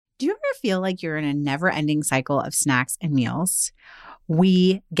Do you ever feel like you're in a never-ending cycle of snacks and meals?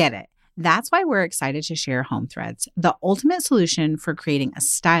 We get it. That's why we're excited to share Home Threads, the ultimate solution for creating a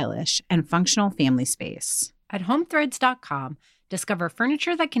stylish and functional family space. At homethreads.com, discover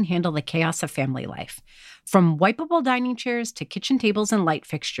furniture that can handle the chaos of family life. From wipeable dining chairs to kitchen tables and light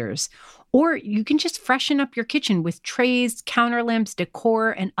fixtures. Or you can just freshen up your kitchen with trays, counter lamps,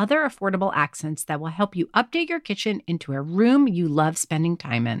 decor, and other affordable accents that will help you update your kitchen into a room you love spending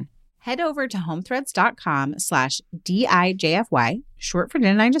time in. Head over to homethreads.com/DIJFY, short for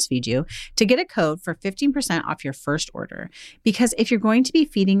Didn't I Just Feed You, to get a code for 15% off your first order. Because if you're going to be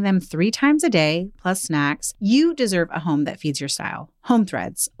feeding them 3 times a day, plus snacks, you deserve a home that feeds your style. Home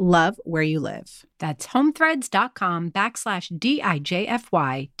Threads, love where you live. That's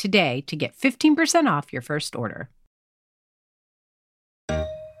homethreads.com/DIJFY today to get 15% off your first order.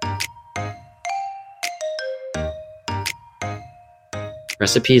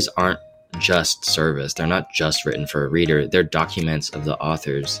 Recipes aren't just service. They're not just written for a reader. They're documents of the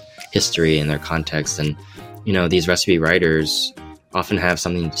author's history and their context. And, these recipe writers often have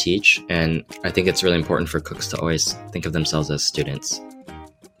something to teach. And I think it's really important for cooks to always think of themselves as students.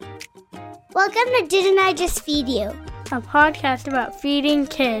 Welcome to Didn't I Just Feed You? A podcast about feeding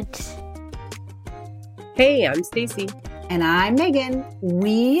kids. Hey, I'm Stacy. And I'm Megan.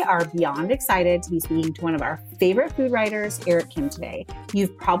 We are beyond excited to be speaking to one of our favorite food writers, Eric Kim, today.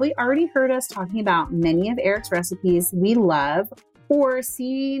 You've probably already heard us talking about many of Eric's recipes we love, or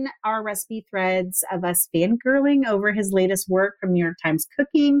seen our recipe threads of us fangirling over his latest work from New York Times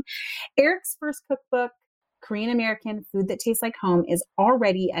Cooking. Eric's first cookbook, Korean American Food That Tastes Like Home, is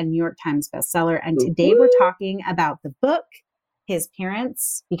already a New York Times bestseller. And today we're talking about the book, his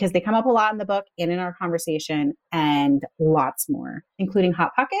parents, because they come up a lot in the book and in our conversation, and lots more, including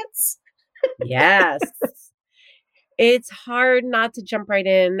Hot Pockets. Yes. It's hard not to jump right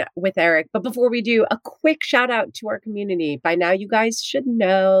in with Eric. But before we do, a quick shout out to our community. By now, you guys should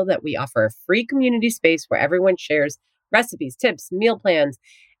know that we offer a free community space where everyone shares recipes, tips, meal plans,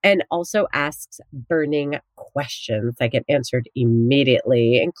 and also asks burning questions that get answered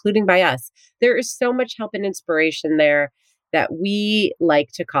immediately, including by us. There is so much help and inspiration there that we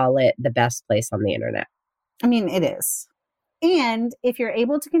like to call it the best place on the internet. I mean, it is. And if you're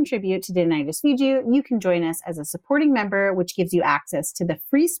able to contribute to Didn't I Just Feed You, you can join us as a supporting member, which gives you access to the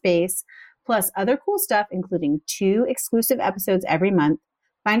free space, plus other cool stuff, including 2 exclusive episodes every month.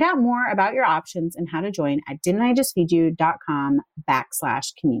 Find out more about your options and how to join at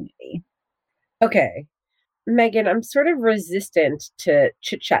didn'tijustfeedyou.com/community. Okay. Megan, I'm sort of resistant to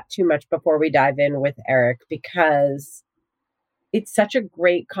chit-chat too much before we dive in with Eric because it's such a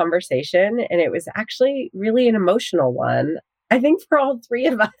great conversation, and it was actually really an emotional one, I think, for all 3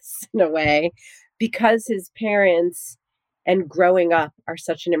 of us in a way, because his parents and growing up are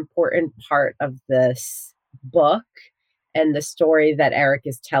such an important part of this book and the story that Eric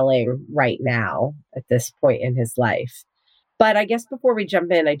is telling right now at this point in his life. But I guess before we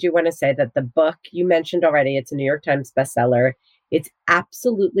jump in, I do want to say that the book you mentioned already, it's a New York Times bestseller. It's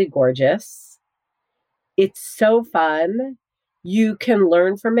absolutely gorgeous. It's so fun. You can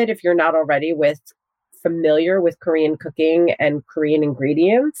learn from it if you're not already familiar with Korean cooking and Korean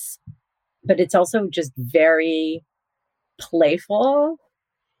ingredients, but it's also just very playful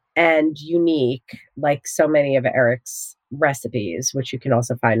and unique, like so many of Eric's recipes, which you can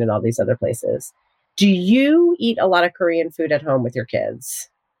also find in all these other places. Do you eat a lot of Korean food at home with your kids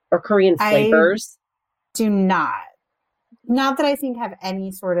or Korean flavors? I do not. Not that I think have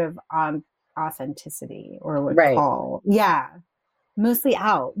any sort of authenticity or would call. Yeah. Mostly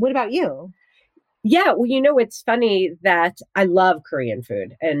out. What about you? Yeah, well, it's funny that I love Korean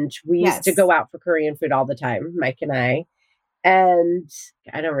food, and we used to go out for Korean food all the time, Mike and I. And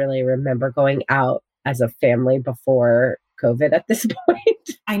I don't really remember going out as a family before COVID at this point.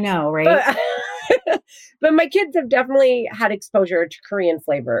 I know, right? But my kids have definitely had exposure to Korean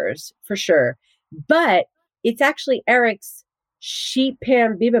flavors for sure. But it's actually Eric's sheet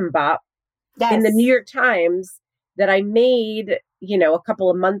pan bibimbap in the New York Times that I made, a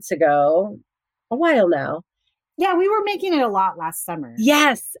couple of months ago, a while now. Yeah, we were making it a lot last summer.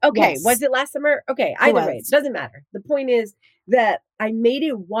 Yes. Okay. Yes. Was it last summer? Okay. Either way, it doesn't matter. The point is that I made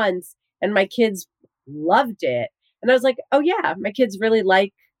it once and my kids loved it. And I was like, oh yeah, my kids really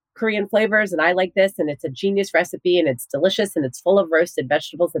like Korean flavors and I like this, and it's a genius recipe and it's delicious and it's full of roasted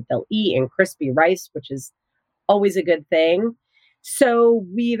vegetables that they'll eat and crispy rice, which is always a good thing. So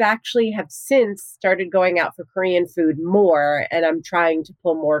we've actually have since started going out for Korean food more, and I'm trying to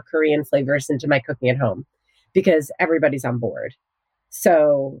pull more Korean flavors into my cooking at home because everybody's on board.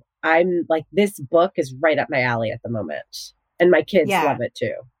 So I'm like, this book is right up my alley at the moment, and my kids love it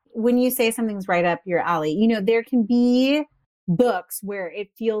too. when you say something's right up your alley, you know, there can be books where it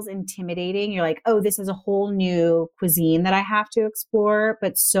feels intimidating. You're like, oh, this is a whole new cuisine that I have to explore.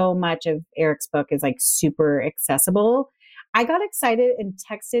 But so much of Eric's book is like super accessible. I got excited and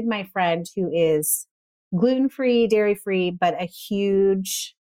texted my friend who is gluten-free, dairy-free, but a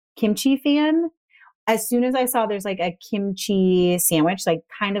huge kimchi fan. As soon as I saw there's like a kimchi sandwich, like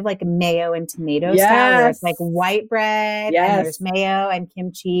kind of like a mayo and tomato style, where it's like white bread and there's mayo and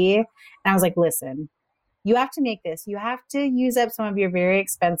kimchi. And I was like, listen, you have to make this. You have to use up some of your very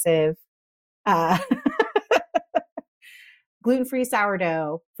expensive gluten-free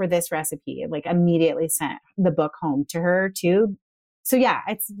sourdough for this recipe. Like immediately sent the book home to her too. So yeah,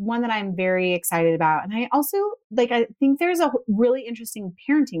 it's one that I'm very excited about. And I also I think there's a really interesting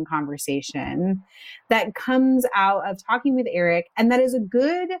parenting conversation that comes out of talking with Eric. And that is a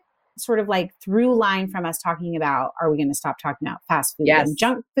good sort of like through line from us talking about, are we going to stop talking about fast food and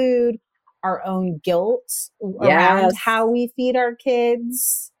junk food, our own guilt around how we feed our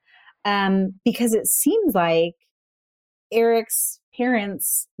kids? Because it seems like Eric's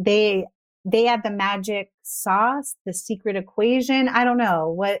parents, they had the magic sauce, the secret equation. I don't know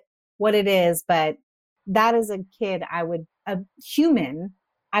what it is, but that is a kid a human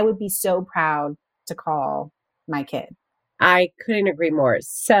I would be so proud to call my kid. I couldn't agree more.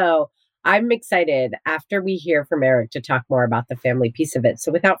 So I'm excited after we hear from Eric to talk more about the family piece of it.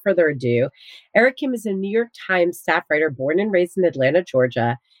 So without further ado, Eric Kim is a New York Times staff writer born and raised in Atlanta,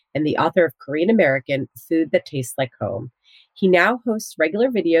 Georgia, and the author of Korean American Food That Tastes Like Home. He now hosts regular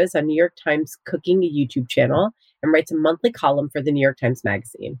videos on New York Times Cooking, a YouTube channel, and writes a monthly column for the New York Times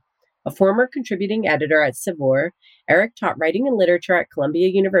Magazine. A former contributing editor at Saveur, Eric taught writing and literature at Columbia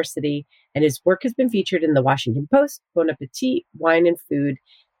University, and his work has been featured in the Washington Post, Bon Appetit, Wine and Food,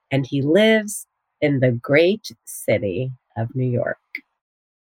 and he lives in the great city of New York.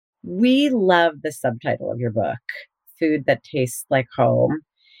 We love the subtitle of your book, Food That Tastes Like Home.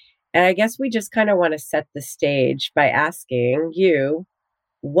 And I guess we just kind of want to set the stage by asking you,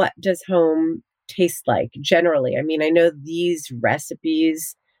 what does home taste like generally? I mean, I know these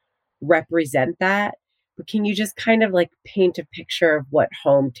recipes represent that, but can you just kind of like paint a picture of what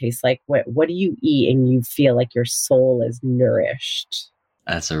home tastes like? What do you eat and you feel like your soul is nourished?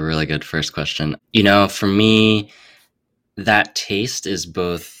 That's a really good first question. You know, for me, that taste is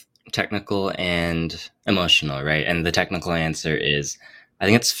both technical and emotional, right? And the technical answer is, I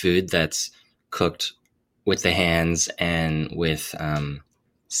think it's food that's cooked with the hands and with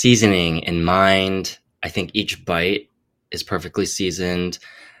seasoning in mind. I think each bite is perfectly seasoned.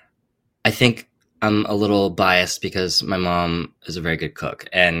 I think I'm a little biased because my mom is a very good cook.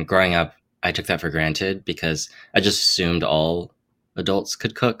 And growing up, I took that for granted because I just assumed all adults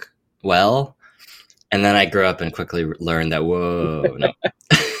could cook well. And then I grew up and quickly learned that, whoa, no.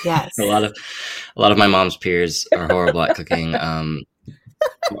 Yes. a lot of my mom's peers are horrible at cooking.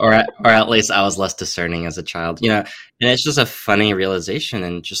 Or at least I was less discerning as a child, you know, and it's just a funny realization.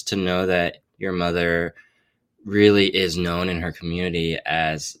 And just to know that your mother really is known in her community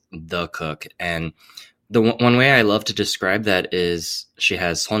as the cook. And the one way I love to describe that is she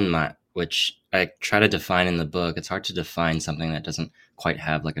has sonmat, which I try to define in the book. It's hard to define something that doesn't quite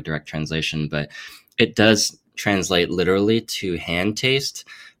have like a direct translation, but it does translate literally to hand taste.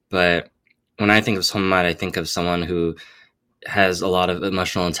 But when I think of sonmat, I think of someone who has a lot of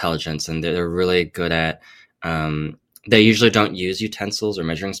emotional intelligence, and they're really good at, they usually don't use utensils or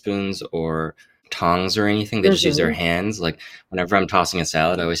measuring spoons or tongs or anything. They just use their hands. Like whenever I'm tossing a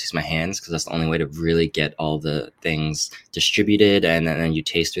salad, I always use my hands because that's the only way to really get all the things distributed, and then you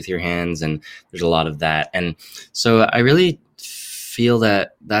taste with your hands, and there's a lot of that. And so I really feel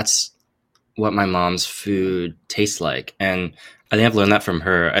that that's what my mom's food tastes like. And I think I've learned that from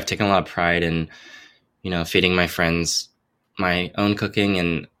her. I've taken a lot of pride in, you know, feeding my friends my own cooking,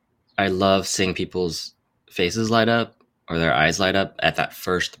 and I love seeing people's faces light up or their eyes light up at that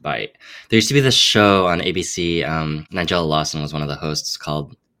first bite. There used to be this show on ABC, Nigella Lawson was one of the hosts, I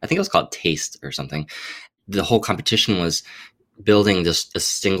think it was called Taste or something. The whole competition was building just a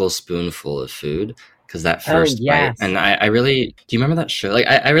single spoonful of food, because that first bite, and I really, do you remember that show? Like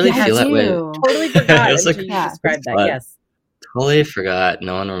I really feel that way. Totally forgot until you described that. Yes, totally forgot.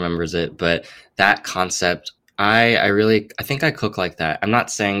 No one remembers it, but that concept, I think I cook like that. I'm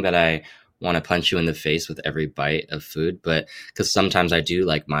not saying that I want to punch you in the face with every bite of food, but because sometimes I do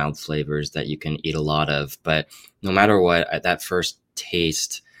like mild flavors that you can eat a lot of. But no matter what, at that first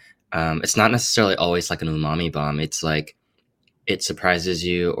taste, it's not necessarily always like an umami bomb. It's like it surprises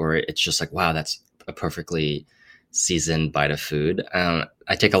you, or it's just like, wow, that's a perfectly seasoned bite of food.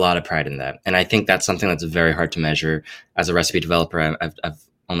 I take a lot of pride in that, and I think that's something that's very hard to measure as a recipe developer. I've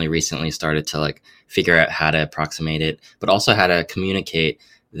only recently started to like figure out how to approximate it, but also how to communicate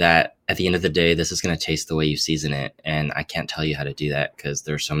that at the end of the day, this is going to taste the way you season it. And I can't tell you how to do that because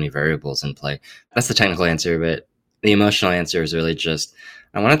there's so many variables in play. That's the technical answer, but the emotional answer is really just,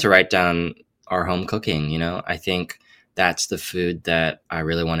 I wanted to write down our home cooking. You know, I think that's the food that I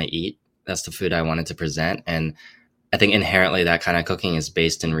really want to eat. That's the food I wanted to present. And I think inherently that kind of cooking is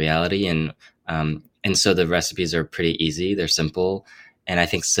based in reality. And so the recipes are pretty easy. They're simple. And I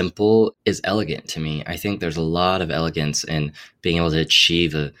think simple is elegant to me. I think there's a lot of elegance in being able to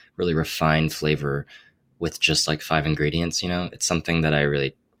achieve a really refined flavor with just like 5 ingredients. You know, it's something that I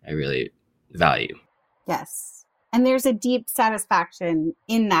really value. Yes. And there's a deep satisfaction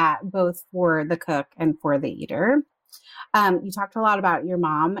in that, both for the cook and for the eater. You talked a lot about your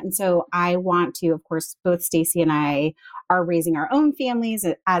mom. And so I want to, of course, both Stacy and I are raising our own families,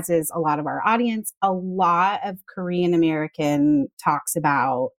 as is a lot of our audience. A lot of Korean American talks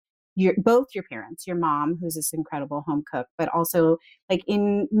about both your parents, your mom, who's this incredible home cook, but also like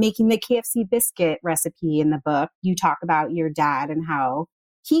in making the KFC biscuit recipe in the book, you talk about your dad and how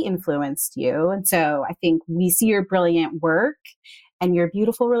he influenced you. And so I think we see your brilliant work and your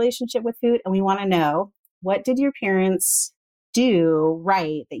beautiful relationship with food. And we want to know, what did your parents do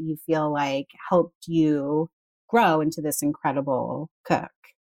right that you feel like helped you grow into this incredible cook?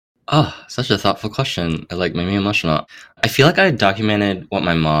 Oh, such a thoughtful question. It like made me emotional. I feel like I documented what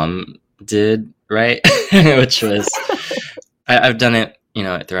my mom did right, which was I've done it, you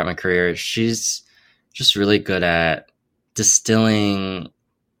know, throughout my career. She's just really good at distilling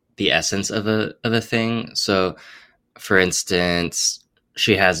the essence of a thing. So, for instance,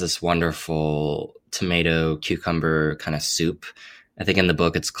 she has this wonderful tomato cucumber kind of soup. I think in the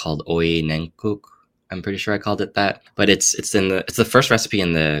book it's called oi nenkuk. I'm pretty sure I called it that, but it's the first recipe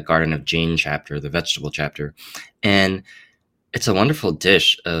in the Garden of Jane chapter, the vegetable chapter, and it's a wonderful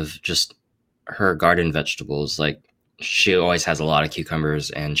dish of just her garden vegetables. Like she always has a lot of cucumbers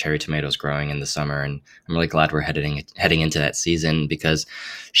and cherry tomatoes growing in the summer, and I'm really glad we're heading into that season because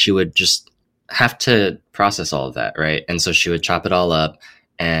she would just have to process all of that, right? And so she would chop it all up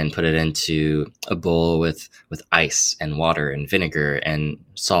and put it into a bowl with ice and water and vinegar and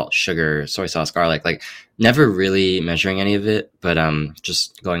salt, sugar, soy sauce, garlic, like never really measuring any of it, but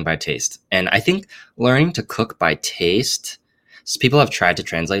just going by taste. And I think learning to cook by taste, so people have tried to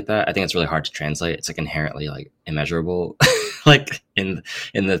translate that. I think it's really hard to translate. It's like inherently like immeasurable. Like in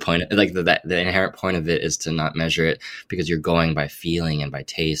the point, like the inherent point of it is to not measure it because you're going by feeling and by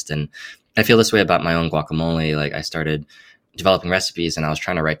taste. And I feel this way about my own guacamole. Like I started developing recipes and I was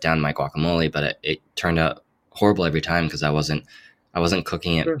trying to write down my guacamole, but it turned out horrible every time because I wasn't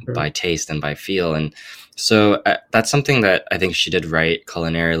cooking it by taste and by feel. And so that's something that I think she did right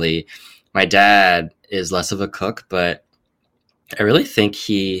culinarily. My dad is less of a cook, but I really think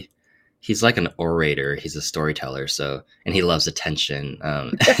he's like an orator. He's a storyteller. So, and he loves attention.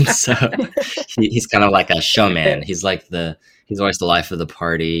 And so he's kind of like a showman. He's always the life of the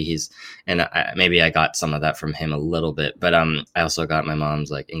party. Maybe I got some of that from him a little bit, but I also got my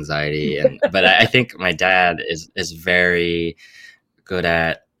mom's like anxiety. But I think my dad is very good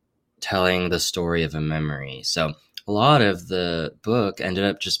at telling the story of a memory. So a lot of the book ended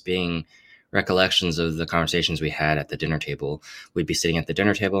up just being recollections of the conversations we had at the dinner table. We'd be sitting at the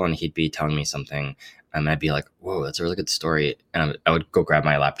dinner table and he'd be telling me something. And I'd be like, whoa, that's a really good story. And I would go grab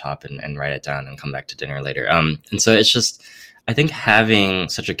my laptop and write it down and come back to dinner later. And so it's just, I think having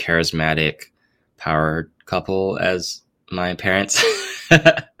such a charismatic power couple as my parents,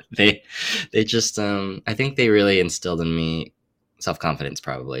 they just, I think they really instilled in me self-confidence,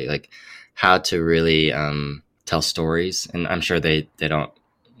 probably, like how to really tell stories. And I'm sure they don't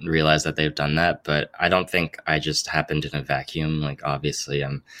realize that they've done that, but I don't think I just happened in a vacuum. Like obviously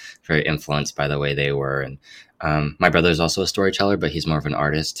I'm very influenced by the way they were. And my brother's also a storyteller, but he's more of an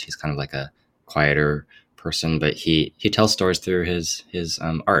artist. He's kind of like a quieter person, but he tells stories through his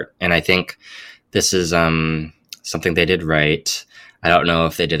art. And I think this is something they did right. I don't know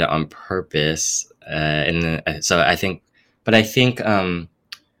if they did it on purpose. So I think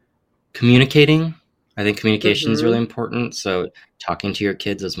communicating. I think communication is really important. So talking to your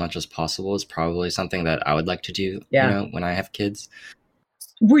kids as much as possible is probably something that I would like to do, you know, when I have kids.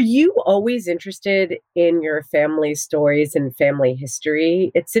 Were you always interested in your family stories and family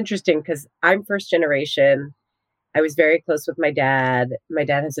history? It's interesting because I'm first generation. I was very close with my dad. My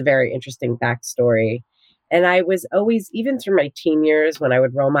dad has a very interesting backstory. And I was always, even through my teen years, when I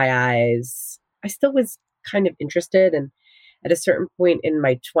would roll my eyes, I still was kind of interested. And at a certain point in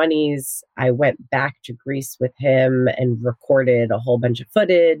my 20s, I went back to Greece with him and recorded a whole bunch of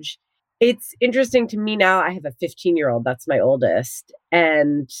footage. It's interesting to me now. I have a 15-year-old. That's my oldest.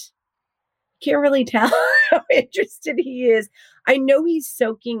 And can't really tell how interested he is. I know he's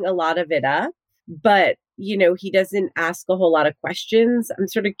soaking a lot of it up, but he doesn't ask a whole lot of questions. I'm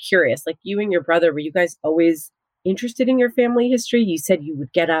sort of curious, like you and your brother, were you guys always interested in your family history? You said you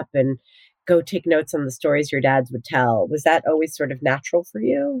would get up and go take notes on the stories your dads would tell. Was that always sort of natural for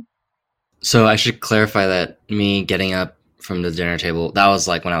you? So I should clarify that me getting up from the dinner table, that was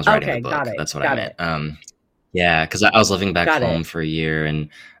like when I was writing the book. Got it. That's what I meant. Yeah, because I was living back home for a year, and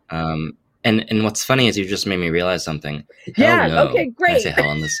what's funny is you just made me realize something. Yeah. No. Okay. Great. Can I say hell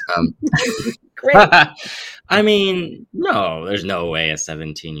on this? Great. I mean, no, there's no way a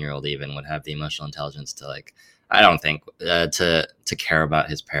 17-year-old even would have the emotional intelligence to I don't think to care about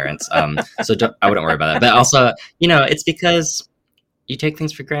his parents. So I wouldn't worry about that. But also, it's because you take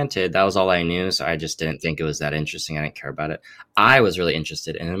things for granted. That was all I knew. So I just didn't think it was that interesting. I didn't care about it. I was really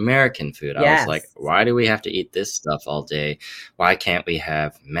interested in American food. I was like, why do we have to eat this stuff all day? Why can't we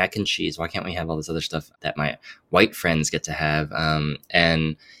have mac and cheese? Why can't we have all this other stuff that my white friends get to have?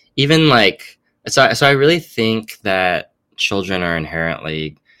 And even so I really think that children are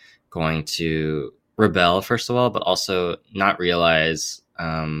inherently going to rebel, first of all, but also not realize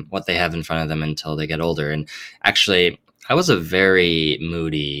what they have in front of them until they get older. And actually, I was a very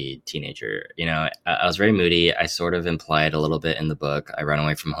moody teenager. I was very moody. I sort of implied a little bit in the book. I ran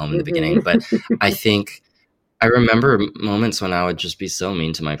away from home in the beginning, but I think I remember moments when I would just be so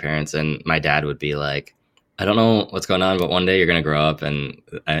mean to my parents, and my dad would be like, I don't know what's going on, but one day you're going to grow up, and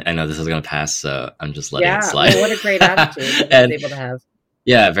I know this is going to pass, so I'm just letting it slide. Well, what a great attitude that he was able to have.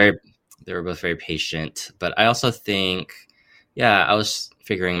 Yeah, they were both very patient. But I also think, I was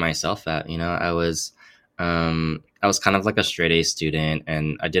figuring myself out. I was kind of like a straight A student,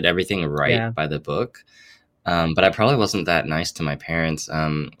 and I did everything right by the book. But I probably wasn't that nice to my parents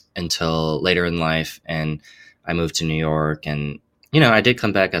until later in life. And I moved to New York, and, I did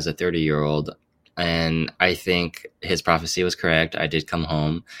come back as a 30-year-old. And I think his prophecy was correct. I did come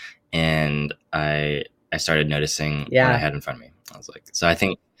home, and I started noticing what I had in front of me. I was like, so I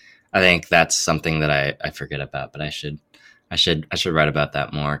think that's something that I forget about, but I should write about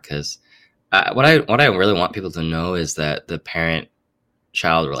that more, because what I really want people to know is that the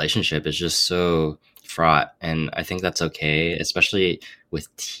parent-child relationship is just so fraught, and I think that's okay, especially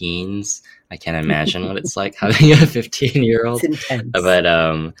with teens. I can't imagine what it's like having a 15-year-old. It's intense. But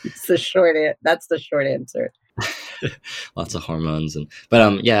that's the short answer. Lots of hormones,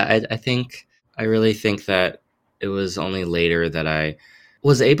 I really think that it was only later that I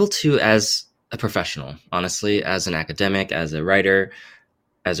was able to, as a professional, honestly, as an academic, as a writer,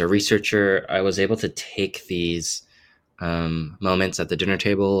 as a researcher, I was able to take these moments at the dinner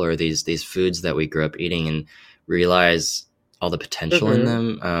table, or these foods that we grew up eating, and realize all the potential in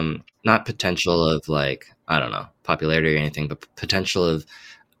them. Not potential of I don't know, popularity or anything, but potential of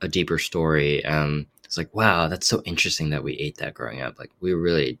a deeper story. It's like, wow, that's so interesting that we ate that growing up. We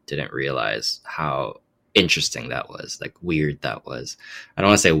really didn't realize how interesting that was, weird that was. I don't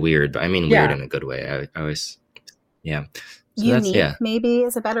want to say weird, but I mean weird in a good way. I always, So unique maybe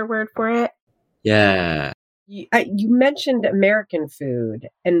is a better word for it. Yeah. You mentioned American food,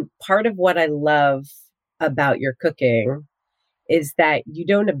 and part of what I love about your cooking is that you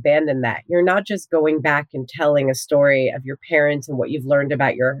don't abandon that. You're not just going back and telling a story of your parents and what you've learned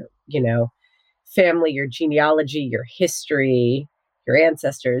about your, family, your genealogy, your history, your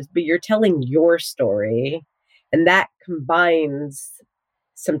ancestors, but you're telling your story. And that combines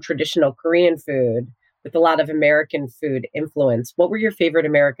some traditional Korean food with a lot of American food influence. What were your favorite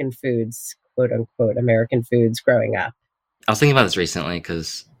American foods, quote unquote, American foods growing up? I was thinking about this recently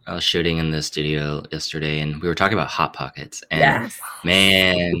because I was shooting in the studio yesterday, and we were talking about Hot Pockets. And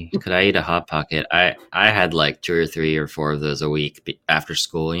man, could I eat a Hot Pocket? I had 2 or 3 or 4 of those a week after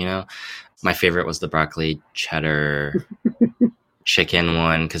school, My favorite was the broccoli cheddar chicken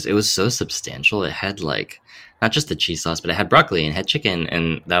one, because it was so substantial. It had not just the cheese sauce, but it had broccoli and had chicken,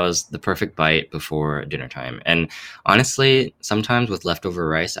 and that was the perfect bite before dinner time. And honestly, sometimes with leftover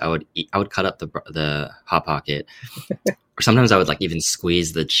rice, I would cut up the Hot Pocket, or sometimes I would even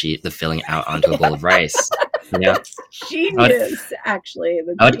squeeze the filling out onto a bowl of rice. Genius, actually.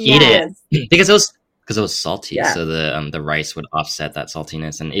 I would eat it because it was salty, so the rice would offset that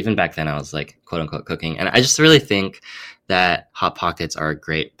saltiness. And even back then, I was quote unquote cooking, and I just really think that Hot Pockets are a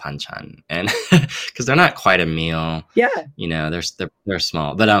great panchan, and because they're not quite a meal. They're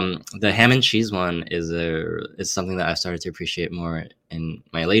small, but the ham and cheese one is something that I've started to appreciate more in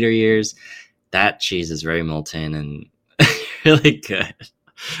my later years. That cheese is very molten and really good.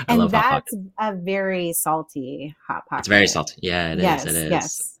 I And love Hot that's Pocket. a very salty Hot It's very Pocket. salty. Yeah, it Yes, is. It is.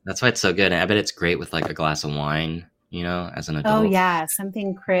 yes. That's why it's so good. And I bet it's great with like a glass of wine, as an Oh adult. yeah,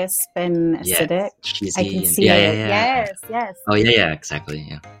 something crisp and Yeah, acidic. I can cheesy. And see yeah, yeah, it. yeah. Yes, yes. Oh, yeah, yeah, exactly.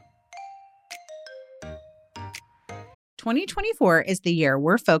 Yeah. 2024 is the year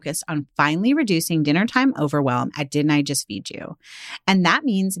we're focused on finally reducing dinner time overwhelm at Didn't I Just Feed You? And that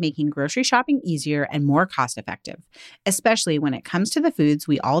means making grocery shopping easier and more cost effective, especially when it comes to the foods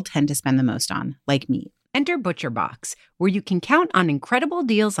we all tend to spend the most on, like meat. Enter ButcherBox, where you can count on incredible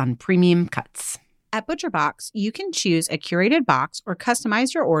deals on premium cuts. At ButcherBox, you can choose a curated box or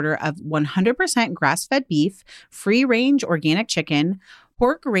customize your order of 100% grass-fed beef, free-range organic chicken,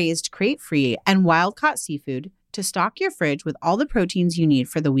 pork-raised crate-free, and wild-caught seafood to stock your fridge with all the proteins you need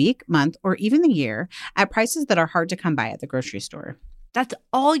for the week, month, or even the year at prices that are hard to come by at the grocery store. That's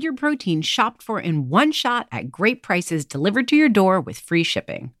all your protein shopped for in one shot at great prices delivered to your door with free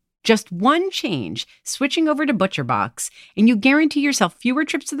shipping. Just one change, switching over to ButcherBox, and you guarantee yourself fewer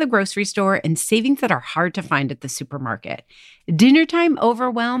trips to the grocery store and savings that are hard to find at the supermarket. Dinner time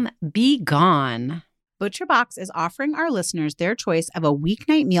overwhelm, be gone. ButcherBox is offering our listeners their choice of a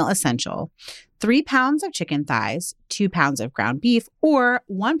weeknight meal essential: 3 pounds of chicken thighs, 2 pounds of ground beef, or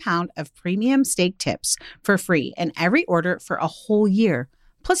 1 pound of premium steak tips for free in every order for a whole year.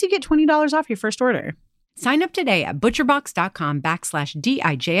 Plus, you get $20 off your first order. Sign up today at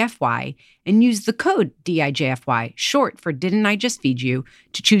butcherbox.com/DIJFY and use the code DIJFY, short for Didn't I Just Feed You,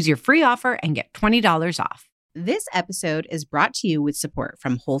 to choose your free offer and get $20 off. This episode is brought to you with support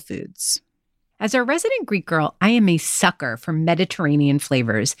from Whole Foods. As a resident Greek girl, I am a sucker for Mediterranean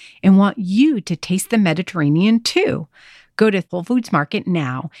flavors and want you to taste the Mediterranean too. Go to Whole Foods Market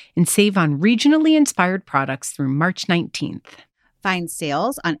now and save on regionally inspired products through March 19th. Find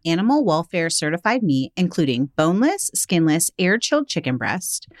sales on animal welfare certified meat, including boneless, skinless, air-chilled chicken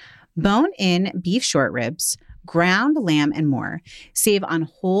breast, bone-in beef short ribs, ground lamb, and more. Save on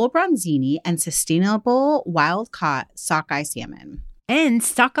whole bronzini and sustainable wild-caught sockeye salmon. And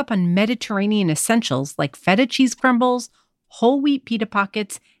stock up on Mediterranean essentials like feta cheese crumbles, whole wheat pita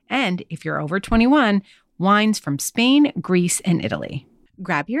pockets, and, if you're over 21, wines from Spain, Greece, and Italy.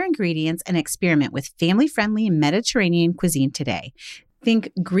 Grab your ingredients and experiment with family-friendly Mediterranean cuisine today.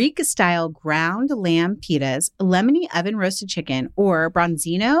 Think Greek-style ground lamb pitas, lemony oven-roasted chicken, or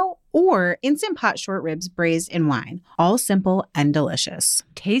bronzino, or instant pot short ribs braised in wine. All simple and delicious.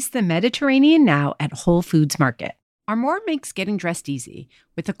 Taste the Mediterranean now at Whole Foods Market. Armoire makes getting dressed easy.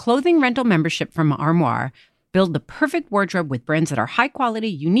 With a clothing rental membership from Armoire, build the perfect wardrobe with brands that are high quality,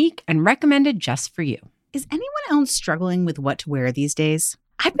 unique, and recommended just for you. Is anyone else struggling with what to wear these days?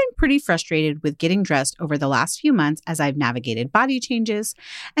 I've been pretty frustrated with getting dressed over the last few months as I've navigated body changes,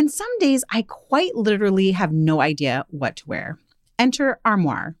 and some days I quite literally have no idea what to wear. Enter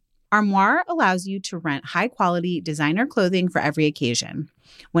Armoire. Armoire allows you to rent high-quality designer clothing for every occasion.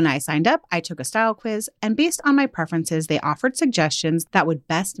 When I signed up, I took a style quiz, and based on my preferences, they offered suggestions that would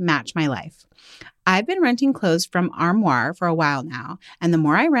best match my life. I've been renting clothes from Armoire for a while now, and the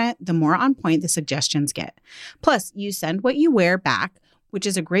more I rent, the more on point the suggestions get. Plus, you send what you wear back, which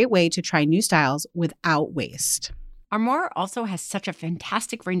is a great way to try new styles without waste. Armoire also has such a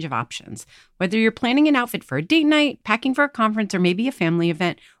fantastic range of options. Whether you're planning an outfit for a date night, packing for a conference, or maybe a family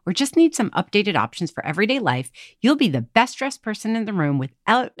event, or just need some updated options for everyday life, you'll be the best dressed person in the room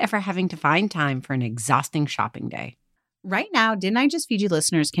without ever having to find time for an exhausting shopping day. Right now, Didn't I Just Feed You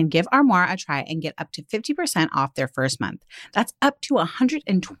listeners can give Armoire a try and get up to 50% off their first month. That's up to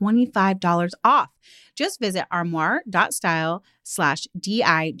 $125 off. Just visit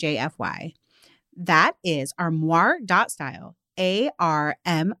armoire.style/DIJFY. That is armoire.style,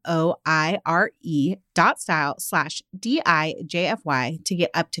 ARMOIRE.style/DIJFY to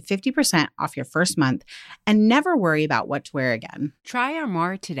get up to 50% off your first month and never worry about what to wear again. Try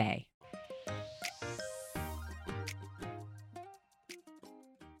Armoire today.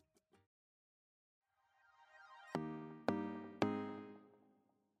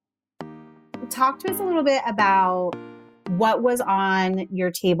 Talk to us a little bit about what was on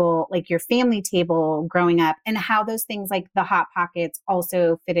your table, like your family table growing up, and how those things like the Hot Pockets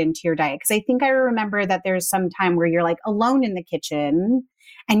also fit into your diet. Because I think I remember that there's some time where you're like alone in the kitchen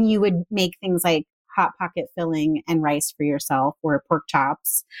and you would make things like Hot Pocket filling and rice for yourself or pork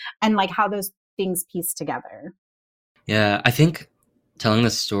chops, and like how those things piece together. Yeah, I think telling the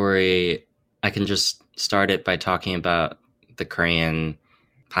story, I can just start it by talking about the Korean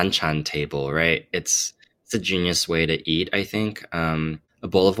banchan table, right? It's a genius way to eat, I think. A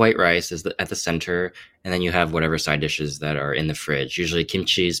bowl of white rice is at the center, and then you have whatever side dishes that are in the fridge, usually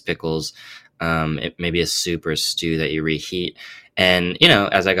kimchi, pickles, maybe a soup or a stew that you reheat. And, you know,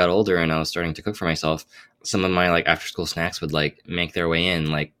 as I got older and I was starting to cook for myself, some of my like after school snacks would like make their way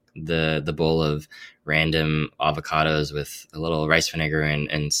in, like the bowl of random avocados with a little rice vinegar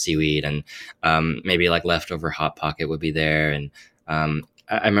and seaweed, and maybe like leftover Hot Pocket would be there. And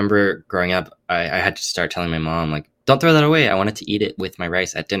I remember growing up, I had to start telling my mom, like, don't throw that away. I wanted to eat it with my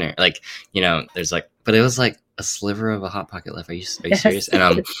rice at dinner. Like, you know, there's like, but it was like a sliver of a Hot Pocket left. Are you serious? And I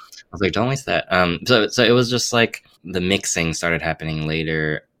was like, don't waste that. So it was just like the mixing started happening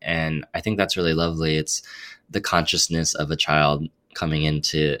later. And I think that's really lovely. It's the consciousness of a child coming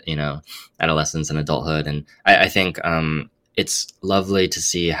into, you know, adolescence and adulthood. And I think it's lovely to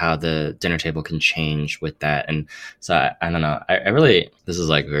see how the dinner table can change with that. And so I don't know. I really, this is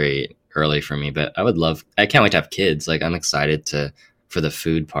like very early for me, but I can't wait to have kids. Like, I'm excited for the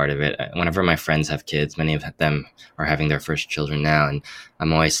food part of it. Whenever my friends have kids, many of them are having their first children now. And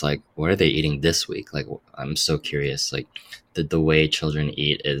I'm always like, what are they eating this week? Like, I'm so curious. Like the way children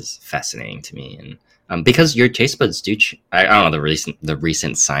eat is fascinating to me. And because your taste buds do, I don't know the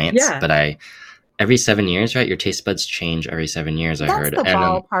recent science, but every 7 years, right? Your taste buds change every 7 years, I heard. That's the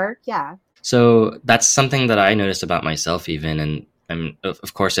ballpark, yeah. So that's something that I noticed about myself even. And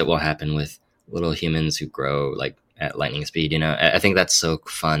of course it will happen with little humans who grow like at lightning speed, you know. I think that's so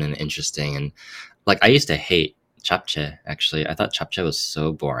fun and interesting. And like, I used to hate japchae, actually. I thought japchae was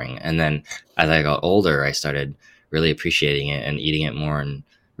so boring. And then as I got older, I started really appreciating it and eating it more and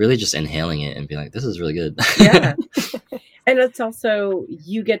really just inhaling it and being like, this is really good. Yeah. And it's also,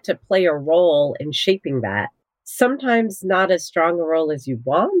 you get to play a role in shaping that. Sometimes not as strong a role as you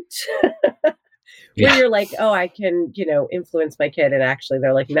want. Where you're like, oh, I can, you know, influence my kid. And actually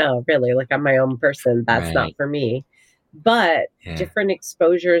they're like, no, really, like, I'm my own person. That's not for me. But different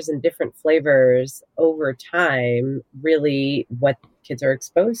exposures and different flavors over time, really what kids are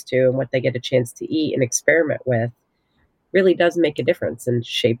exposed to and what they get a chance to eat and experiment with really does make a difference and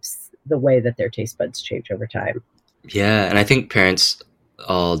shapes the way that their taste buds change over time. Yeah. And I think parents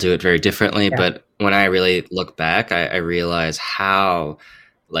all do it very differently. Yeah. But when I really look back, I realize how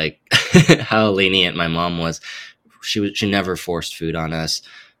how lenient my mom was. She never forced food on us.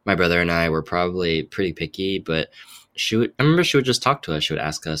 My brother and I were probably pretty picky, but I remember she would just talk to us. She would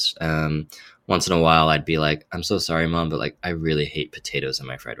ask us, once in a while, I'd be like, I'm so sorry, Mom, but like, I really hate potatoes in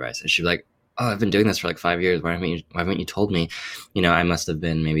my fried rice. And she'd be like, oh, I've been doing this for like 5 years. Why haven't you told me? You know, I must have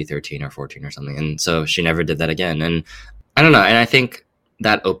been maybe 13 or 14 or something. And so she never did that again. And I don't know. And I think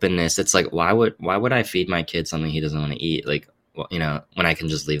that openness, it's like, why would I feed my kid something he doesn't want to eat? Like, well, you know, when I can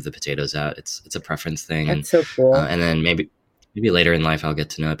just leave the potatoes out. It's a preference thing. That's so cool. And then maybe later in life I'll get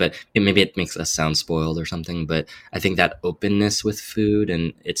to know it, but maybe it makes us sound spoiled or something. But I think that openness with food,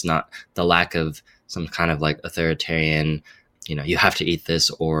 and it's not the lack of some kind of like authoritarian, you know, you have to eat this,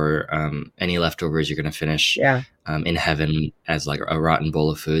 or any leftovers you're going to finish in heaven as like a rotten bowl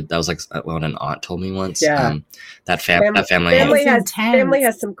of food. That was like what an aunt told me once. Yeah. That family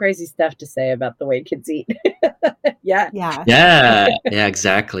has some crazy stuff to say about the way kids eat. Yeah,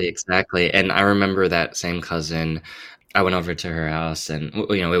 exactly. And I remember that same cousin, I went over to her house, and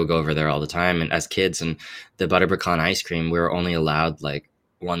you know, we would go over there all the time, and as kids, and the butter pecan ice cream, we were only allowed like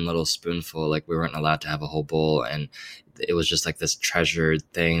one little spoonful. Like, we weren't allowed to have a whole bowl, and it was just like this treasured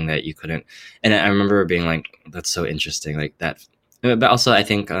thing that you couldn't. And I remember being like, that's so interesting, like that. But also I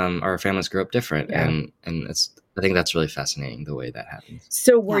think our families grew up different, and I think that's really fascinating the way that happens.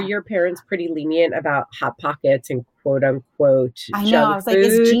 So were your parents pretty lenient about Hot Pockets and quote unquote I know, I was like,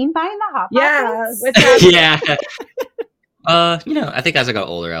 is Jean buying the Hot Pockets? You know, I think as I got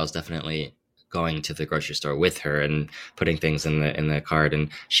older, I was definitely going to the grocery store with her and putting things in the cart, and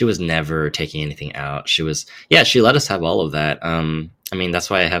she was never taking anything out. She let us have all of that. I mean, that's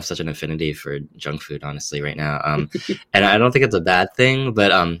why I have such an affinity for junk food, honestly, right now. And I don't think it's a bad thing,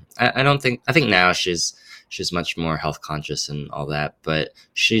 but I think now she's much more health conscious and all that, but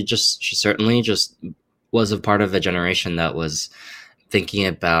she certainly just was a part of a generation that was thinking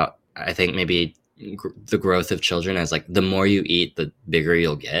about, I think, maybe the growth of children as like, the more you eat, the bigger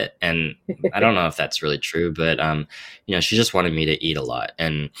you'll get. And I don't know if that's really true, but you know, she just wanted me to eat a lot.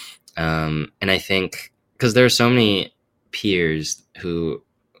 And I think because there are so many peers who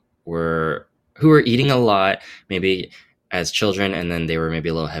were eating a lot, maybe as children, and then they were maybe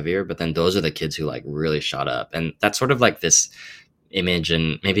a little heavier, but then those are the kids who like really shot up. And that's sort of like this image,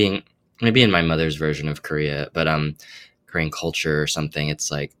 and maybe in my mother's version of Korea, but Korean culture or something,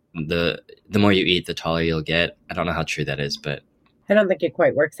 it's like the more you eat, the taller you'll get. I don't know how true that is, but I don't think it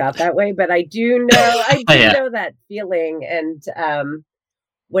quite works out that way, but I do know know that feeling. And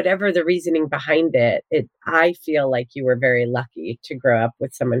whatever the reasoning behind it, I feel like you were very lucky to grow up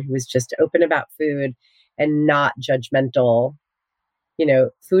with someone who was just open about food and not judgmental. You know,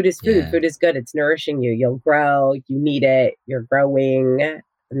 food is food. Yeah. Food is good. It's nourishing you. You'll grow. You need it. You're growing. I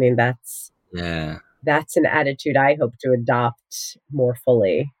mean, that's an attitude I hope to adopt more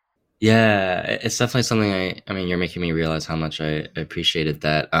fully. Yeah, it's definitely something I mean, you're making me realize how much I appreciated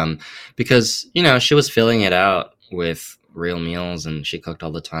that. Because, you know, she was filling it out with real meals and she cooked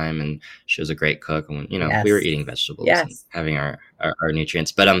all the time and she was a great cook. And, you know, we were eating vegetables and having our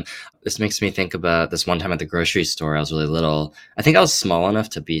nutrients. But this makes me think about this one time at the grocery store. I was really little. I think I was small enough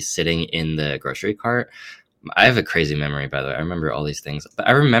to be sitting in the grocery cart. I have a crazy memory, by the way. I remember all these things. But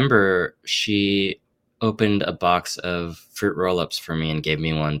I remember she opened a box of fruit roll-ups for me and gave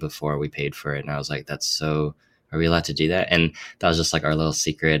me one before we paid for it. And I was like, are we allowed to do that? And that was just like our little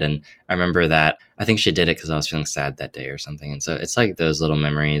secret. And I remember that I think she did it because I was feeling sad that day or something. And so it's like those little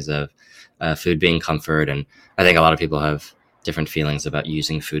memories of food being comfort. And I think a lot of people have different feelings about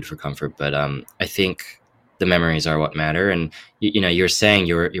using food for comfort. But I think the memories are what matter. And you know, you're saying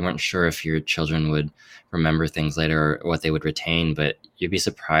you weren't sure if your children would remember things later or what they would retain, but you'd be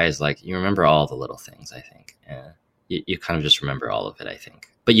surprised. Like, you remember all the little things, I think. You kind of just remember all of it, I think.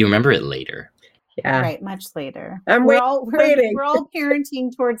 But you remember it later. Yeah. Right, much later. We're all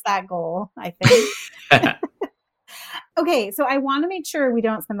parenting towards that goal, I think. Okay, so I want to make sure we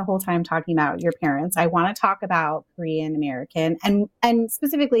don't spend the whole time talking about your parents. I want to talk about Korean American and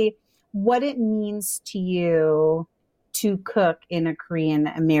specifically what it means to you to cook in a Korean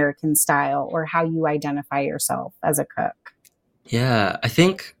American style, or how you identify yourself as a cook. Yeah, I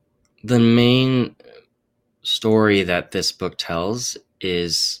think the main story that this book tells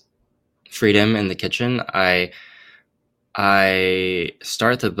is freedom in the kitchen. I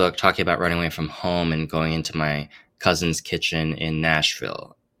start the book talking about running away from home and going into my cousin's kitchen in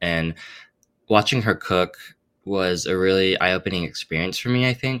Nashville. And watching her cook was a really eye-opening experience for me,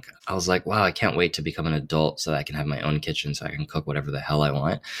 I think. I was like, wow, I can't wait to become an adult so that I can have my own kitchen so I can cook whatever the hell I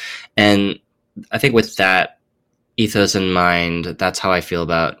want. And I think with that ethos in mind, that's how I feel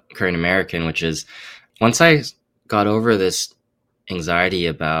about Korean American, which is once I got over this anxiety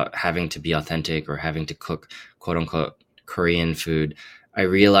about having to be authentic or having to cook quote unquote Korean food, I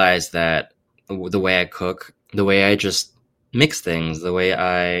realized that the way I cook, the way I just mix things, the way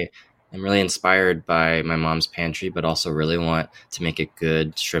I am really inspired by my mom's pantry, but also really want to make a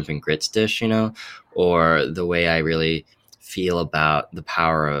good shrimp and grits dish, you know, or the way I really feel about the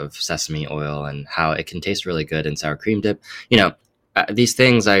power of sesame oil and how it can taste really good in sour cream dip. You know, these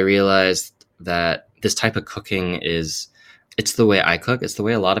things, I realized that this type of cooking it's the way I cook. It's the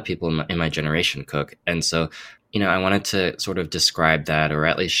way a lot of people in my generation cook. And so, you know, I wanted to sort of describe that or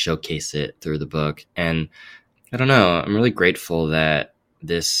at least showcase it through the book. And I don't know, I'm really grateful that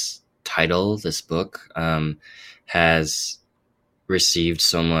this title, this book, has received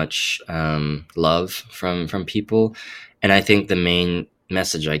so much love from people. And I think the main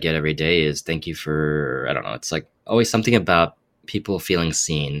message I get every day is thank you for, I don't know, it's like always something about people feeling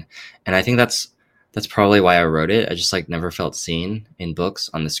seen. And I think that's probably why I wrote it. I just like never felt seen in books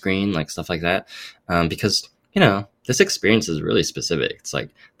on the screen, like stuff like that. Because, you know, this experience is really specific. It's like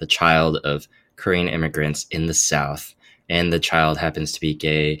the child of Korean immigrants in the South, and the child happens to be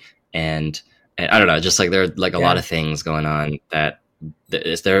gay. And I don't know, just like there are like a lot of things going on that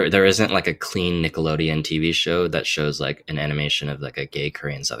there isn't like a clean Nickelodeon TV show that shows like an animation of like a gay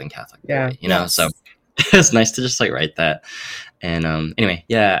Korean Southern Catholic boy, you know? So it's nice to just like write that. And anyway,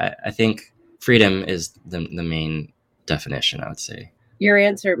 yeah, I think freedom is the main definition, I would say. Your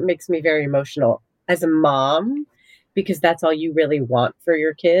answer makes me very emotional as a mom, because that's all you really want for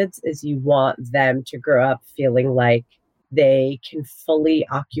your kids is you want them to grow up feeling like they can fully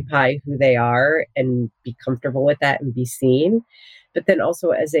occupy who they are and be comfortable with that and be seen. But then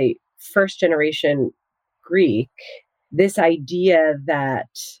also as a first generation Greek, this idea that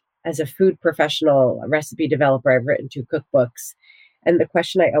as a food professional, a recipe developer, I've written 2 cookbooks. And the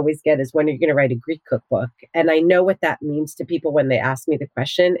question I always get is, when are you going to write a Greek cookbook? And I know what that means to people when they ask me the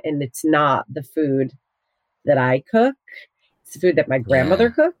question. And it's not the food that I cook. It's the food that my grandmother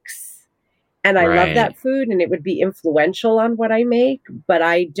cooks. And I love that food and it would be influential on what I make, but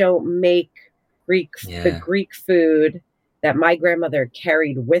I don't make the Greek food that my grandmother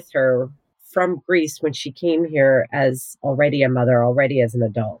carried with her from Greece when she came here as already a mother, already as an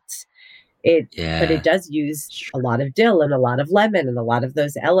adult. But it does use a lot of dill and a lot of lemon and a lot of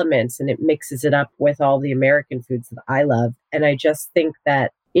those elements, and it mixes it up with all the American foods that I love. And I just think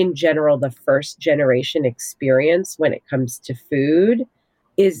that in general, the first generation experience when it comes to food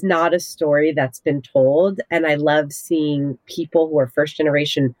is not a story that's been told. And I love seeing people who are first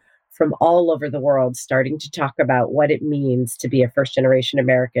generation from all over the world starting to talk about what it means to be a first generation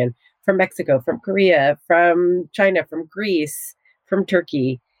American from Mexico, from Korea, from China, from Greece, from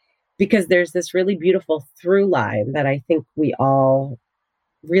Turkey, because there's this really beautiful through line that I think we all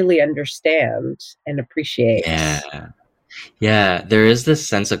really understand and appreciate. Yeah, there is this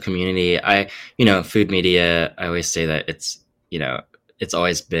sense of community. Food media, I always say that it's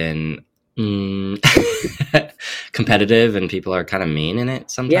always been competitive and people are kind of mean in it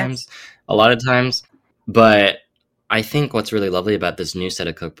sometimes, a lot of times. But I think what's really lovely about this new set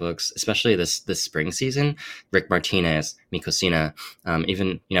of cookbooks, especially this spring season, Rick Martinez, Mi Cocina,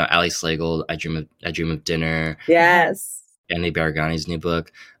 even Ali Slagle, I Dream of Dinner. Yes. Andy Baragani's new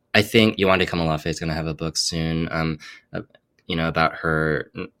book. I think Yewande Kamalafe is going to have a book soon, about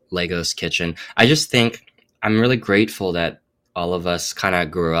her Lagos kitchen. I just think I'm really grateful that all of us kind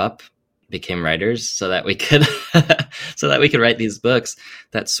of grew up, became writers, so that we could write these books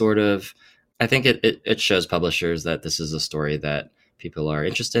that sort of, I think it shows publishers that this is a story that people are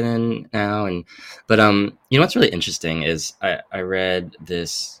interested in now. But what's really interesting is I read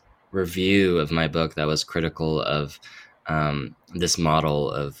this review of my book that was critical of this model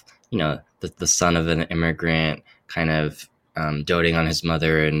of the son of an immigrant kind of doting on his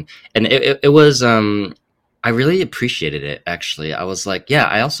mother, and it was I really appreciated it, actually. I was like, yeah,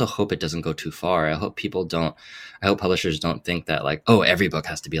 I also hope it doesn't go too far. I hope publishers don't think that like, oh, every book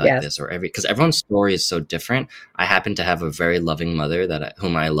has to be like this, or because everyone's story is so different. I happen to have a very loving mother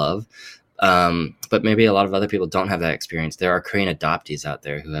whom I love. But maybe a lot of other people don't have that experience. There are Korean adoptees out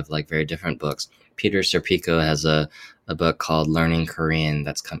there who have like very different books. Peter Serpico has a book called Learning Korean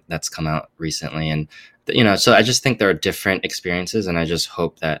that's come out recently. And, so I just think there are different experiences, and I just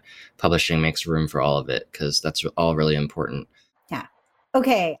hope that publishing makes room for all of it, because that's all really important. Yeah.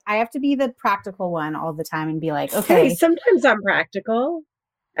 Okay. I have to be the practical one all the time and be like, okay. Hey, sometimes I'm practical.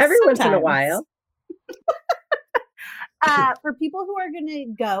 Every once in a while. For people who are going to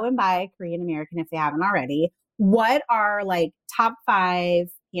go and buy Korean American, if they haven't already, what are like top 5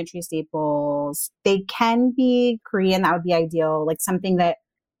 pantry staples? They can be Korean. That would be ideal. Like something that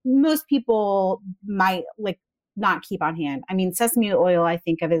most people might like not keep on hand. I mean, sesame oil, I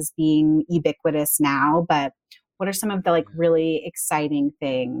think of as being ubiquitous now, but what are some of the like really exciting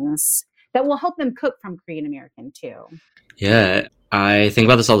things that will help them cook from Korean American too? Yeah, I think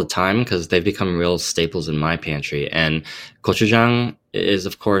about this all the time because they've become real staples in my pantry. And gochujang is,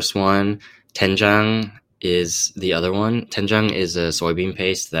 of course, one. Doenjang is the other one. Doenjang is a soybean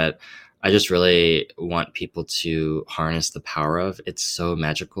paste that I just really want people to harness the power of. It's so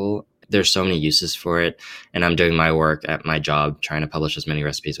magical. There's so many uses for it. And I'm doing my work at my job trying to publish as many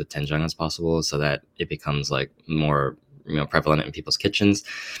recipes with doenjang as possible so that it becomes like more prevalent in people's kitchens.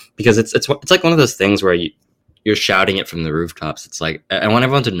 Because it's like one of those things where you're shouting it from the rooftops. It's like, I want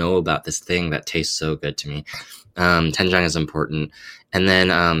everyone to know about this thing that tastes so good to me. Doenjang is important. And then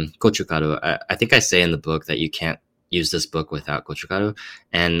gochugaru. I think I say in the book that you can't use this book without gochugaru.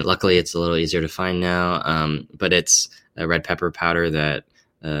 And luckily it's a little easier to find now. But it's a red pepper powder that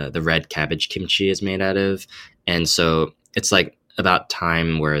the red cabbage kimchi is made out of. And so it's like about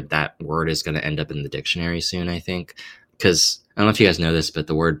time where that word is going to end up in the dictionary soon, I think. Because I don't know if you guys know this, but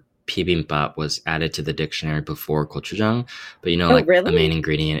the word bibimbap was added to the dictionary before gochujang. But really? a main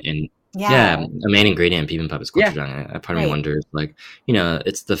ingredient in a main ingredient in bibimbap is gochujang. Yeah. Part of me wonders, like,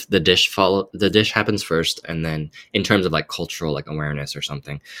 it's the dish happens first, and then in terms of like cultural like awareness or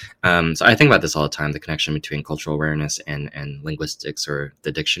something. So I think about this all the time, the connection between cultural awareness and linguistics or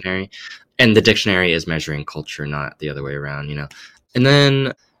the dictionary. And the dictionary is measuring culture, not the other way around, And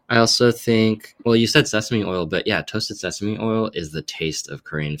then I also think, well, you said sesame oil, but yeah, toasted sesame oil is the taste of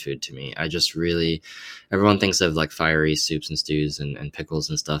Korean food to me. I just really, everyone thinks of like fiery soups and stews and pickles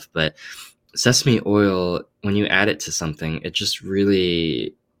and stuff, but sesame oil, when you add it to something, it just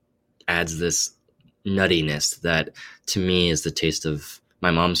really adds this nuttiness that to me is the taste of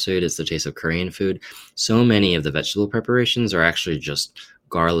my mom's food. It's the taste of Korean food. So many of the vegetable preparations are actually just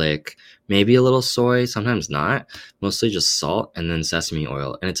garlic, maybe a little soy, sometimes not, mostly just salt and then sesame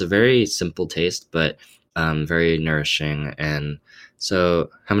oil. And it's a very simple taste, but very nourishing. And so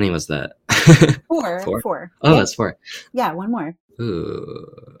how many was that? Four. Oh, that's 4. Yeah, one more.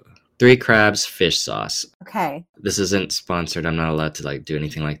 Ooh. 3 Crabs fish sauce. Okay. This isn't sponsored. I'm not allowed to like do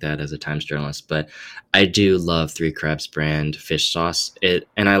anything like that as a Times journalist, but I do love 3 Crabs brand fish sauce.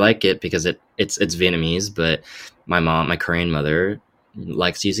 And I like it because it's Vietnamese, but my Korean mother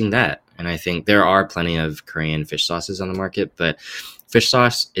likes using that. And I think there are plenty of Korean fish sauces on the market, but fish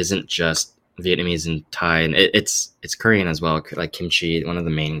sauce isn't just Vietnamese and Thai, and it's Korean as well. Like kimchi, one of the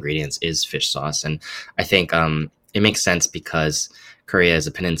main ingredients is fish sauce, and I think it makes sense because Korea is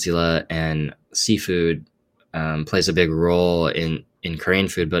a peninsula, and seafood plays a big role in Korean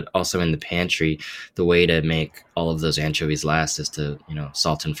food, but also in the pantry. The way to make all of those anchovies last is to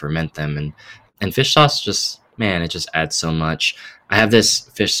salt and ferment them, and fish sauce just, man, it just adds so much. I have this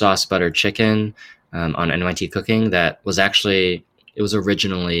fish sauce butter chicken on NYT Cooking that was actually. It was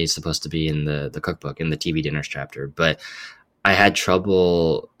originally supposed to be in the cookbook, in the TV dinners chapter, but I had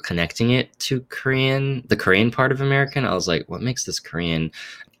trouble connecting it to the Korean part of American. I was like, what makes this Korean?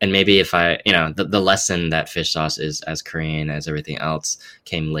 And maybe if I, the lesson that fish sauce is as Korean as everything else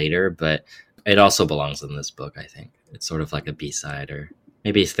came later, but it also belongs in this book, I think. It's sort of like a B-side, or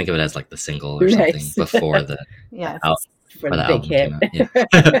maybe think of it as like the single or something before the, for the big hit.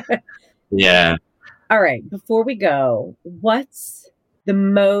 Yeah. Yeah. All right, before we go, what's the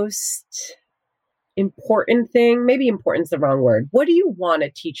most important thing? Maybe important's the wrong word. What do you want to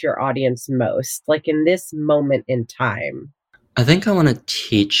teach your audience most, like in this moment in time? I think I want to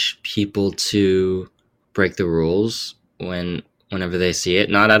teach people to break the rules whenever they see it,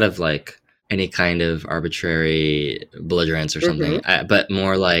 not out of like any kind of arbitrary belligerence or something, but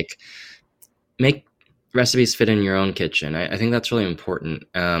more like make recipes fit in your own kitchen. I think that's really important.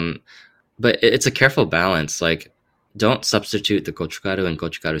 But it's a careful balance. Like, don't substitute the gochugaru and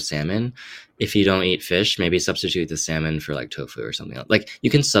gochugaru salmon. If you don't eat fish, maybe substitute the salmon for like tofu or something else. Like, you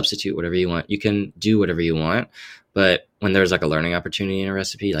can substitute whatever you want. You can do whatever you want. But when there's like a learning opportunity in a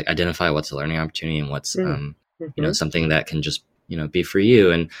recipe, like identify what's a learning opportunity and what's, something that can just, be for you.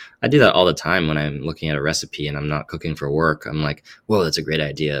 And I do that all the time when I'm looking at a recipe and I'm not cooking for work. I'm like, whoa, that's a great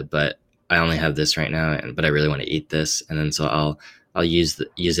idea, but I only have this right now, but I really want to eat this. And then so I'll use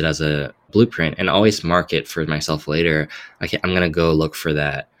it as a blueprint and always mark it for myself later. I'm going to go look for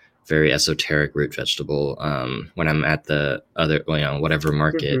that very esoteric root vegetable when I'm at the other, whatever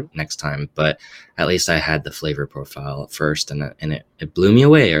market next time. But at least I had the flavor profile first, and it blew me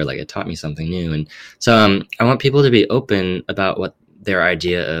away, or like it taught me something new. And so I want people to be open about what their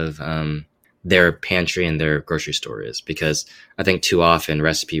idea of their pantry and their grocery store is, because I think too often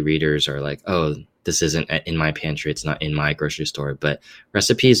recipe readers are like, oh, this isn't in my pantry, it's not in my grocery store. But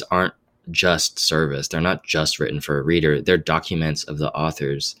recipes aren't just service. They're not just written for a reader. They're documents of the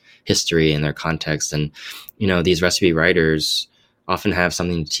author's history and their context. And, these recipe writers often have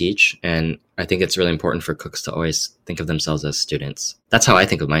something to teach. And I think it's really important for cooks to always think of themselves as students. That's how I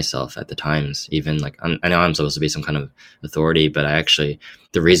think of myself at the Times. Even like, I know I'm supposed to be some kind of authority, but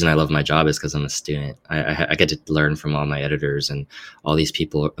the reason I love my job is because I'm a student. I get to learn from all my editors and all these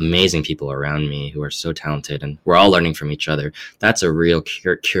people, amazing people around me who are so talented, and we're all learning from each other. That's a real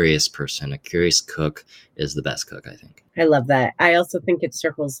curious person. A curious cook is the best cook, I think. I love that. I also think it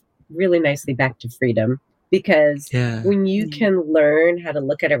circles really nicely back to freedom. Because when you can learn how to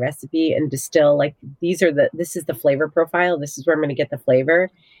look at a recipe and distill, like this is the flavor profile, this is where I'm going to get the flavor,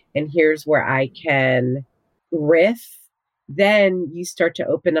 and here's where I can riff, then you start to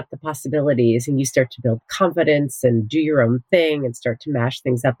open up the possibilities and you start to build confidence and do your own thing and start to mash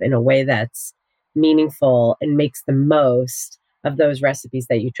things up in a way that's meaningful and makes the most of those recipes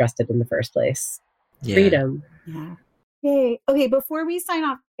that you trusted in the first place. Yeah. Freedom. Yeah. Yay. Okay, before we sign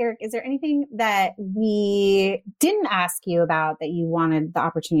off, Eric, is there anything that we didn't ask you about that you wanted the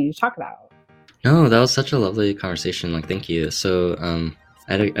opportunity to talk about? No, that was such a lovely conversation. Like, thank you. So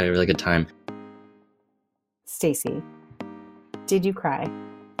I had a really good time. Stacy, did you cry?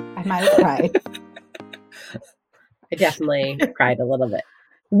 I might have cried. I definitely cried a little bit.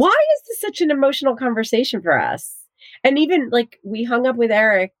 Why is this such an emotional conversation for us? And even like we hung up with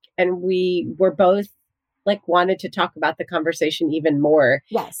Eric and we were both like wanted to talk about the conversation even more.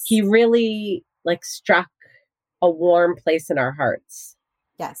 Yes. He really like struck a warm place in our hearts.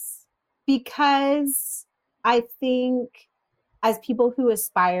 Yes. Because I think as people who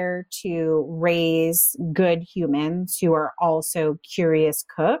aspire to raise good humans who are also curious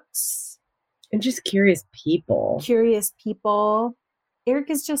cooks. And just curious people.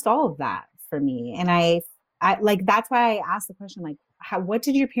 Eric is just all of that for me. And I like, that's why I asked the question, like, what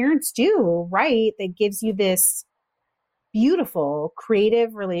did your parents do, right? That gives you this beautiful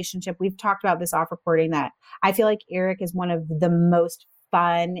creative relationship. We've talked about this off recording that I feel like Eric is one of the most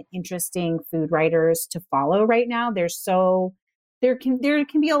fun, interesting food writers to follow right now. There can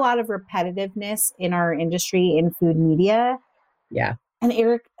be a lot of repetitiveness in our industry in food media. Yeah. And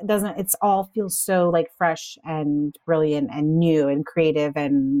Eric it all feels so like fresh and brilliant and new and creative,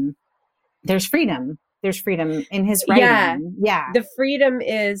 and there's freedom. There's freedom in his writing. Yeah. The freedom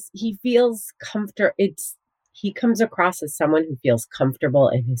is he feels comfortable. he comes across as someone who feels comfortable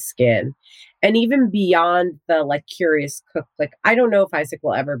in his skin. And even beyond the like curious cook, like I don't know if Isaac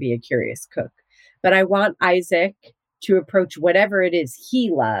will ever be a curious cook, but I want Isaac to approach whatever it is he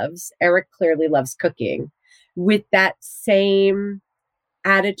loves. Eric clearly loves cooking with that same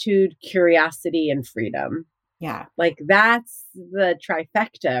attitude, curiosity, and freedom. Yeah. Like that's the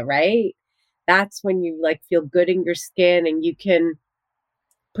trifecta, right? That's when you like feel good in your skin and you can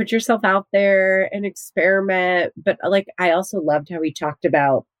put yourself out there and experiment. But like, I also loved how he talked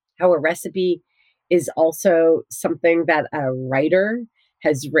about how a recipe is also something that a writer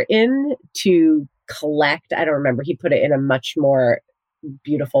has written to collect. I don't remember. He put it in a much more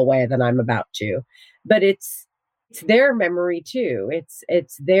beautiful way than I'm about to, but it's their memory too.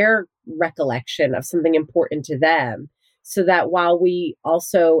 It's their recollection of something important to them. So that while we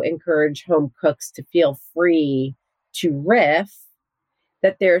also encourage home cooks to feel free to riff,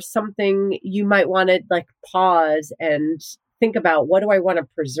 that there's something you might want to like pause and think about, what do I want to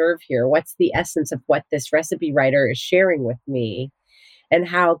preserve here? What's the essence of what this recipe writer is sharing with me? And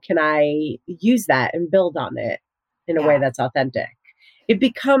how can I use that and build on it in a way that's authentic? It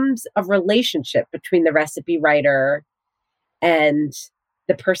becomes a relationship between the recipe writer and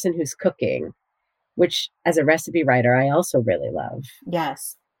the person who's cooking, which as a recipe writer, I also really love.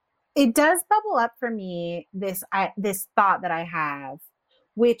 Yes. It does bubble up for me, this thought that I have,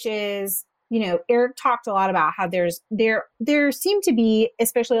 which is, Eric talked a lot about how there seem to be,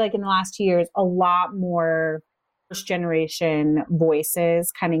 especially like in the last 2 years, a lot more first generation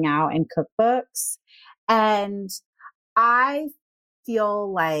voices coming out in cookbooks. And I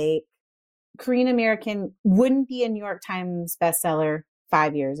feel like Korean American wouldn't be a New York Times bestseller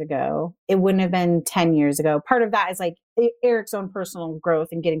 5 years ago. It wouldn't have been 10 years ago. Part of that is like Eric's own personal growth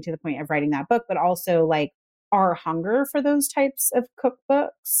and getting to the point of writing that book, but also like our hunger for those types of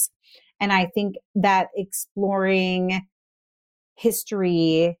cookbooks. And I think that exploring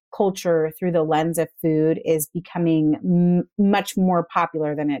history, culture through the lens of food is becoming much more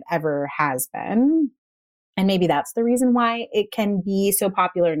popular than it ever has been. And maybe that's the reason why it can be so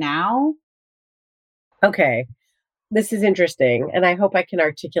popular now. Okay. This is interesting, and I hope I can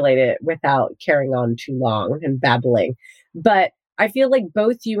articulate it without carrying on too long and babbling. But I feel like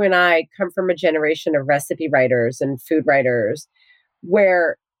both you and I come from a generation of recipe writers and food writers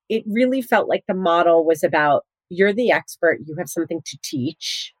where it really felt like the model was about, you're the expert, you have something to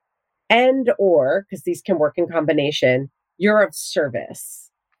teach, and or, because these can work in combination, you're of service.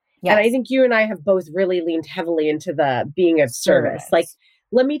 Yes. And I think you and I have both really leaned heavily into the being of service. Like,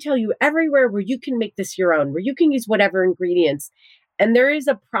 let me tell you, everywhere where you can make this your own, where you can use whatever ingredients. And there is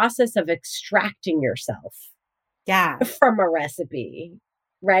a process of extracting yourself from a recipe,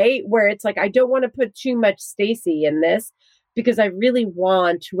 right? Where it's like, I don't want to put too much Stacy in this because I really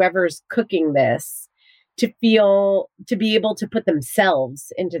want whoever's cooking this to be able to put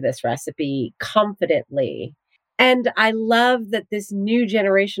themselves into this recipe confidently. And I love that this new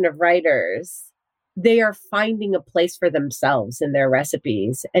generation of writers, they are finding a place for themselves in their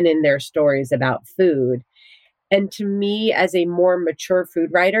recipes and in their stories about food. And to me, as a more mature food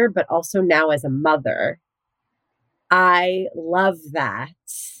writer, but also now as a mother, I love that.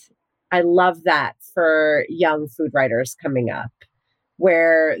 I love that for young food writers coming up,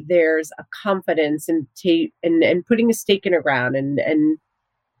 where there's a confidence in and putting a stake in the ground and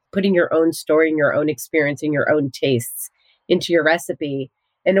putting your own story and your own experience and your own tastes into your recipe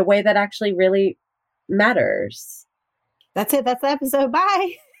in a way that actually really matters. That's it. That's the episode.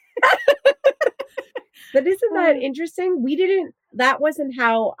 Bye. But isn't that interesting? That isn't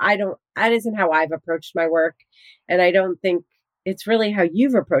how I've approached my work. And I don't think it's really how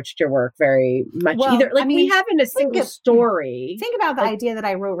you've approached your work very much either. Like, I mean, we haven't a single story. Think about the idea that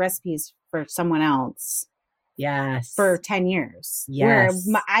I wrote recipes for someone else. Yes. For 10 years. Yes.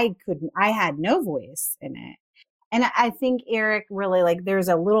 Where I had no voice in it. And I think Eric really, like, there's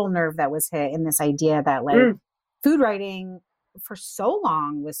a little nerve that was hit in this idea that like food writing for so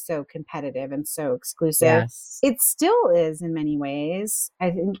long was so competitive and so exclusive. Yes. It still is in many ways.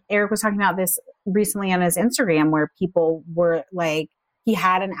 I think Eric was talking about this recently on his Instagram, where people were like, he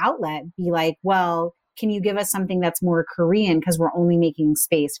had an outlet be like, well, can you give us something that's more Korean? Because we're only making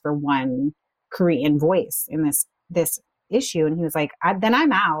space for one Korean voice in this issue. And he was like, then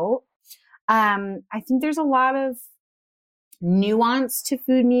I'm out. I think there's a lot of nuance to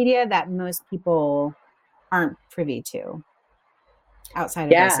food media that most people aren't privy to outside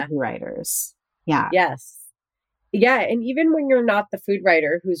of recipe writers. Yeah. Yes. Yeah. And even when you're not the food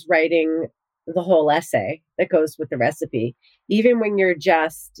writer who's writing the whole essay that goes with the recipe, even when you're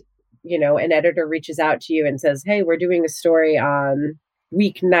just, an editor reaches out to you and says, hey, we're doing a story on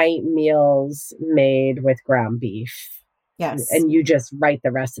weeknight meals made with ground beef. Yes. And you just write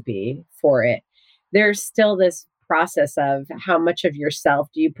the recipe for it. There's still this process of how much of yourself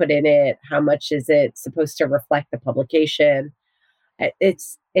do you put in it? How much is it supposed to reflect the publication?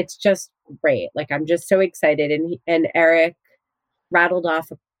 It's just great. Like, I'm just so excited. And Eric rattled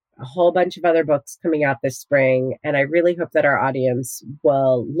off a whole bunch of other books coming out this spring. And I really hope that our audience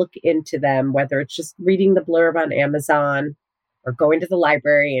will look into them, whether it's just reading the blurb on Amazon or going to the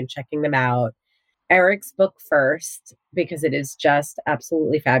library and checking them out. Eric's book first, because it is just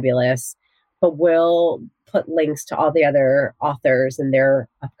absolutely fabulous. But we'll put links to all the other authors and their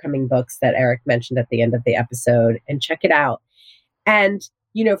upcoming books that Eric mentioned at the end of the episode, and check it out. And,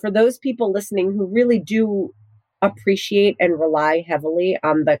 you know, for those people listening who really do appreciate and rely heavily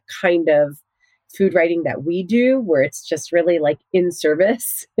on the kind of food writing that we do, where it's just really like in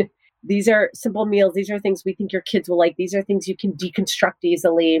service. These are simple meals. These are things we think your kids will like. These are things you can deconstruct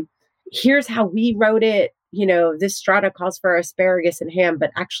easily. Here's how we wrote it. You know, this strata calls for asparagus and ham,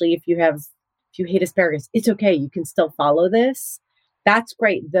 but actually if you hate asparagus, it's okay. You can still follow this. That's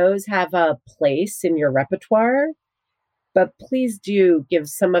great. Those have a place in your repertoire, but please do give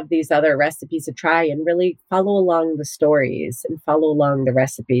some of these other recipes a try and really follow along the stories and follow along the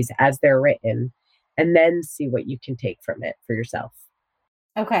recipes as they're written, and then see what you can take from it for yourself.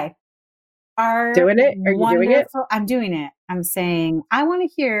 Okay. Doing it? Are you doing it? I'm doing it. I'm saying, I want to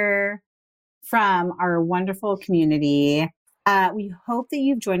hear from our wonderful community. We hope that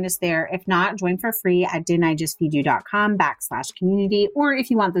you've joined us there. If not, join for free at didn'tijustfeedyou.com/community. Or if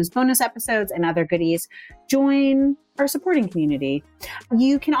you want those bonus episodes and other goodies, join our supporting community.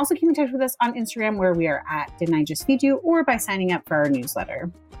 You can also keep in touch with us on Instagram, where we are at Didn't I Just Feed You, or by signing up for our newsletter.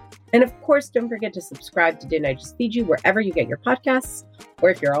 And of course, don't forget to subscribe to Didn't I Just Feed You wherever you get your podcasts. Or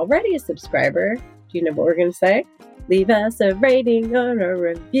if you're already a subscriber, do you know what we're going to say? Leave us a rating or a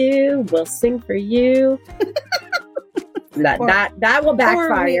review. We'll sing for you. That will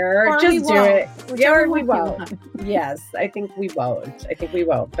backfire. Just do it. Yeah, or we won't. Yes, I think we won't.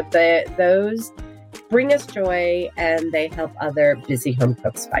 But those bring us joy, and they help other busy home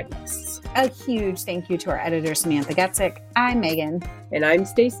cooks find us. A huge thank you to our editor, Samantha Getzik. I'm Megan. And I'm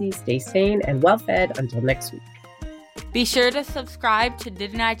Stacy. Stay sane and well-fed until next week. Be sure to subscribe to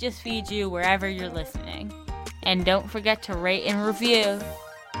Didn't I Just Feed You wherever you're listening. And don't forget to rate and review.